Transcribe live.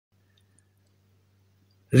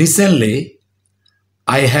Recently,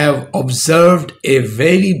 I have observed a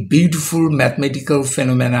very beautiful mathematical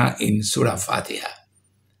phenomena in Sura Fatiha.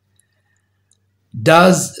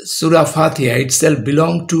 Does Sura Fatiha itself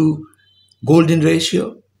belong to golden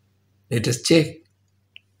ratio? Let us check.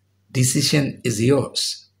 Decision is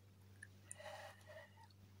yours.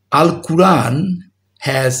 Al-Quran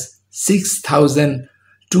has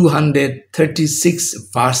 6,236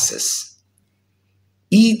 verses.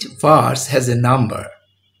 Each verse has a number,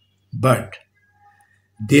 but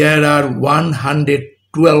there are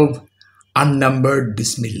 112 unnumbered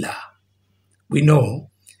Bismillah. We know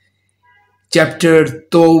chapter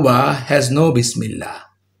Tawbah has no Bismillah,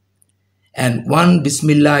 and one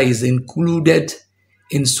Bismillah is included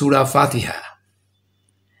in Sura Fatiha.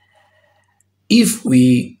 If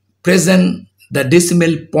we present the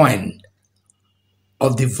decimal point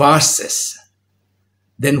of the verses,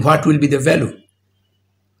 then what will be the value?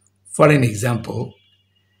 For an example,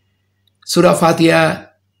 Sura Fatiha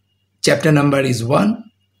chapter number is 1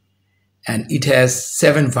 and it has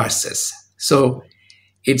 7 verses. So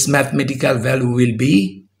its mathematical value will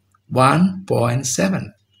be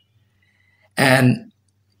 1.7. And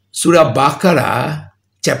Surah Baqarah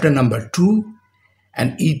chapter number 2,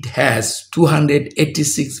 and it has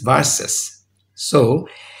 286 verses. So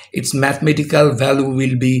its mathematical value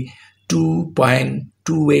will be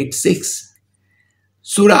 2.286.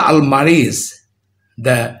 Surah Al-Mariz,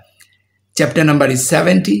 the chapter number is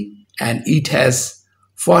 70 and it has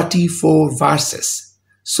 44 verses.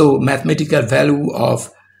 So mathematical value of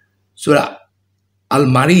Surah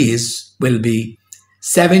Al-Mariz will be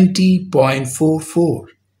 70.44.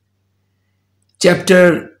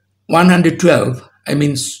 Chapter 112,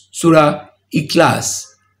 Surah Ikhlas,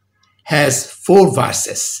 has 4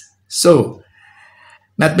 verses. So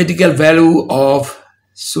mathematical value of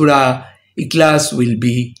Surah Ikhlas will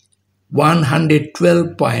be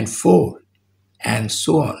 112.4 and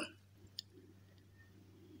so on.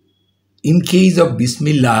 In case of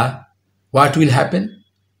Bismillah, what will happen?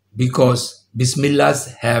 Because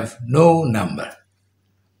Bismillahs have no number.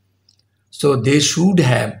 So they should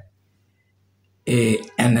have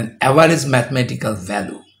an average mathematical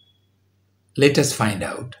value. Let us find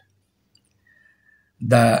out.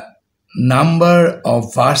 The number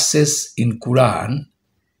of verses in Quran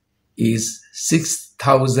is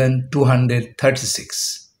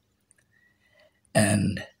 6,236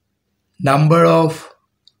 and number of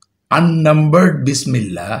unnumbered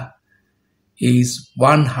Bismillah is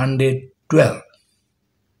 112.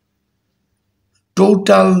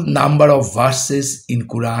 Total number of verses in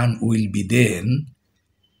Quran will be then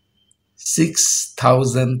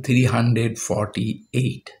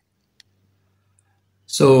 6,348.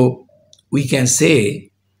 So we can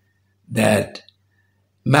say that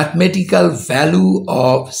mathematical value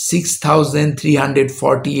of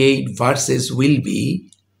 6,348 verses will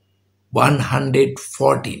be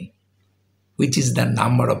 114, which is the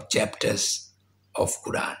number of chapters of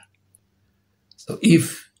Quran. So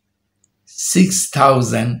if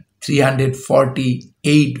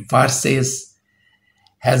 6,348 verses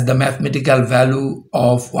has the mathematical value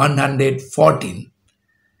of 114,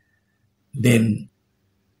 then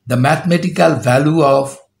the mathematical value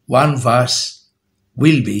of one verse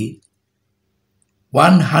will be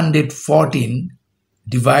 114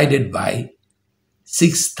 divided by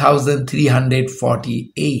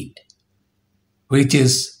 6,348, which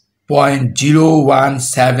is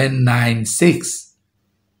 0.01796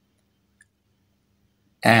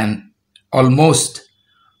 and almost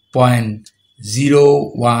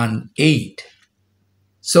 0.018.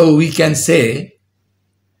 So we can say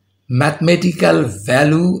mathematical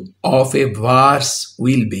value of a verse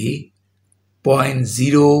will be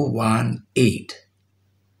 0.018.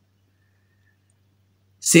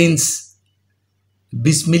 Since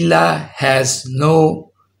Bismillah has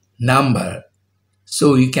no number,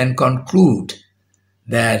 so we can conclude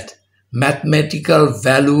that mathematical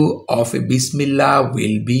value of a Bismillah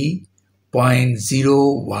will be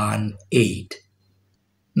 0.018.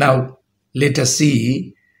 Now let us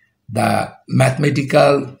see the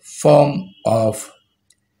mathematical form of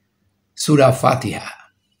Sura Fatiha.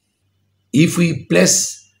 If we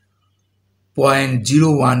place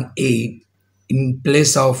 0.018 in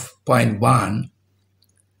place of 0.1,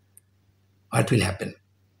 what will happen?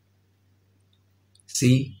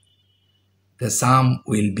 See, the sum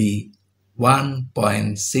will be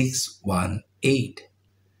 1.618,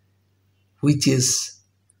 which is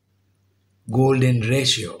golden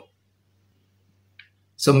ratio.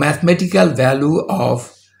 So mathematical value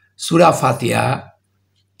of Sura Fatiha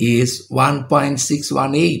is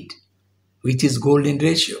 1.618, which is golden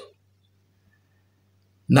ratio.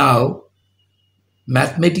 Now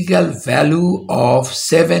mathematical value of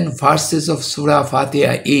 7 verses of Sura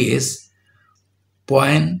Fatiha is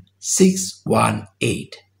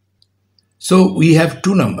 0.618. So we have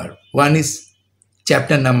two numbers. One is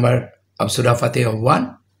chapter number of Sura Fatiha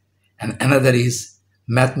 1 and another is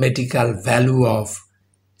mathematical value of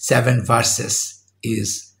 7 verses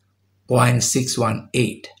is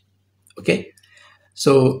 0.618. Okay.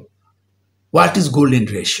 So what is golden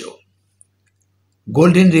ratio?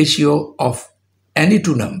 Golden ratio of any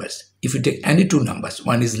two numbers. If you take any two numbers,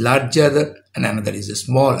 one is larger and another is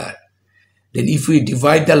smaller. Then if we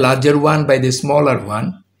divide the larger one by the smaller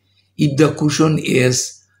one, if the quotient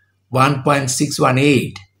is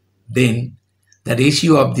 1.618, then the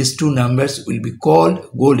ratio of these two numbers will be called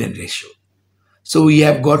golden ratio. So we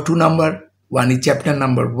have got two numbers. One is chapter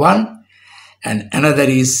number 1 and another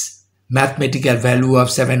is mathematical value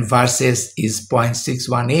of 7 verses is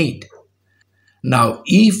 0.618. Now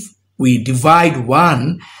if we divide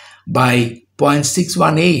 1 by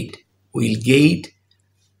 0.618, we'll get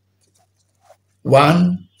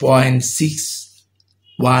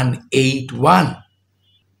 1.6181,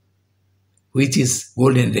 which is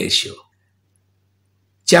golden ratio.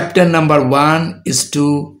 Chapter number 1 is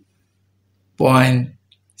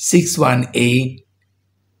 2.618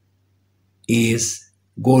 is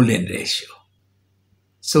golden ratio.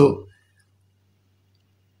 So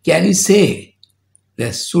can you say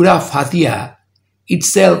that Sura Fatiha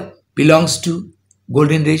itself belongs to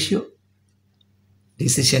golden ratio?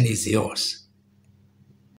 Decision is yours.